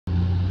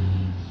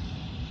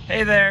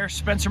Hey there,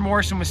 Spencer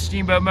Morrison with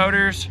Steamboat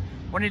Motors.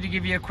 Wanted to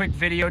give you a quick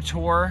video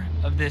tour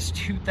of this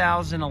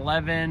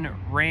 2011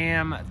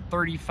 Ram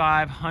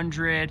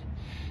 3500.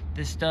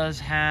 This does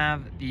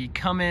have the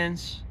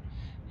Cummins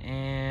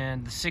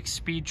and the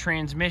 6-speed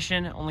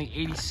transmission, only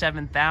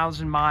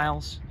 87,000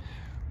 miles.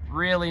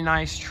 Really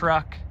nice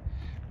truck,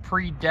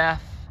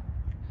 pre-death.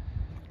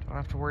 Don't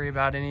have to worry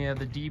about any of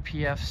the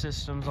DPF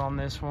systems on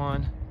this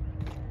one.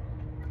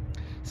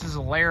 This is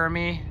a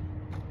Laramie.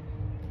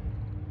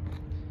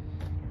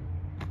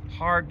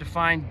 Hard to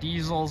find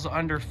diesels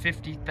under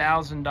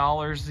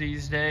 $50,000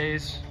 these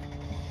days.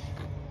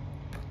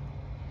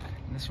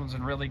 And this one's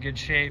in really good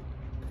shape.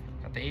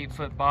 Got the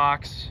 8-foot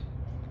box.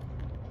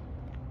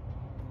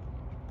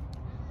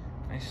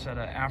 Nice set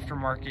of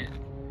aftermarket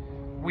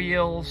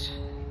wheels.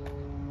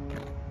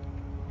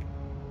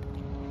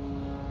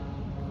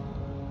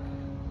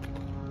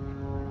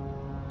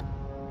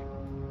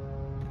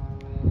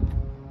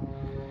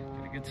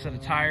 Got a good set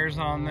of tires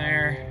on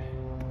there.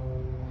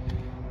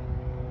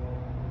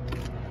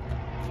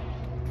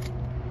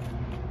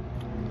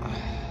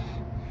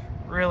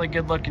 Really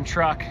good looking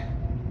truck,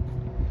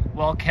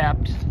 well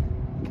kept.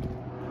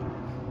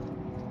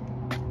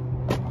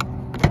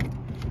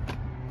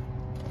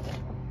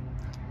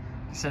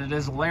 I said it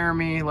is a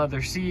Laramie,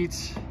 leather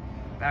seats.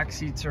 Back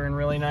seats are in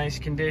really nice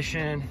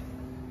condition.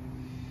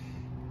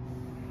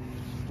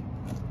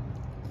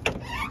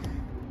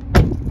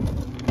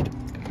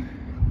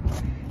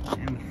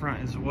 And the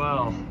front as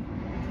well.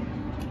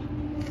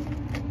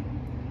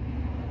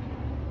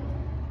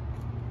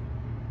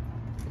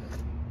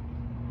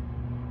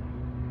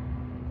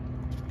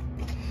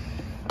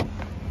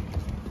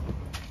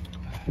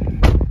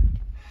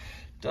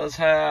 Does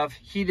have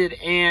heated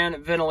and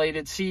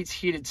ventilated seats,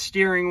 heated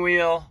steering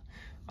wheel.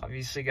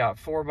 Obviously got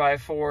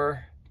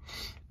 4x4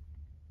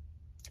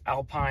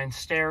 Alpine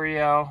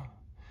stereo.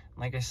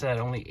 Like I said,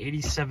 only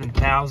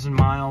 87,000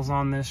 miles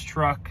on this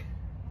truck.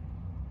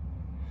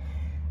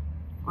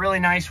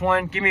 Really nice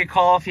one. Give me a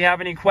call if you have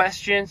any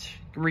questions.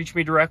 You can reach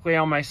me directly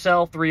on my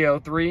cell,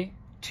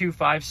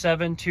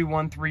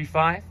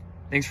 303-257-2135.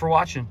 Thanks for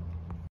watching.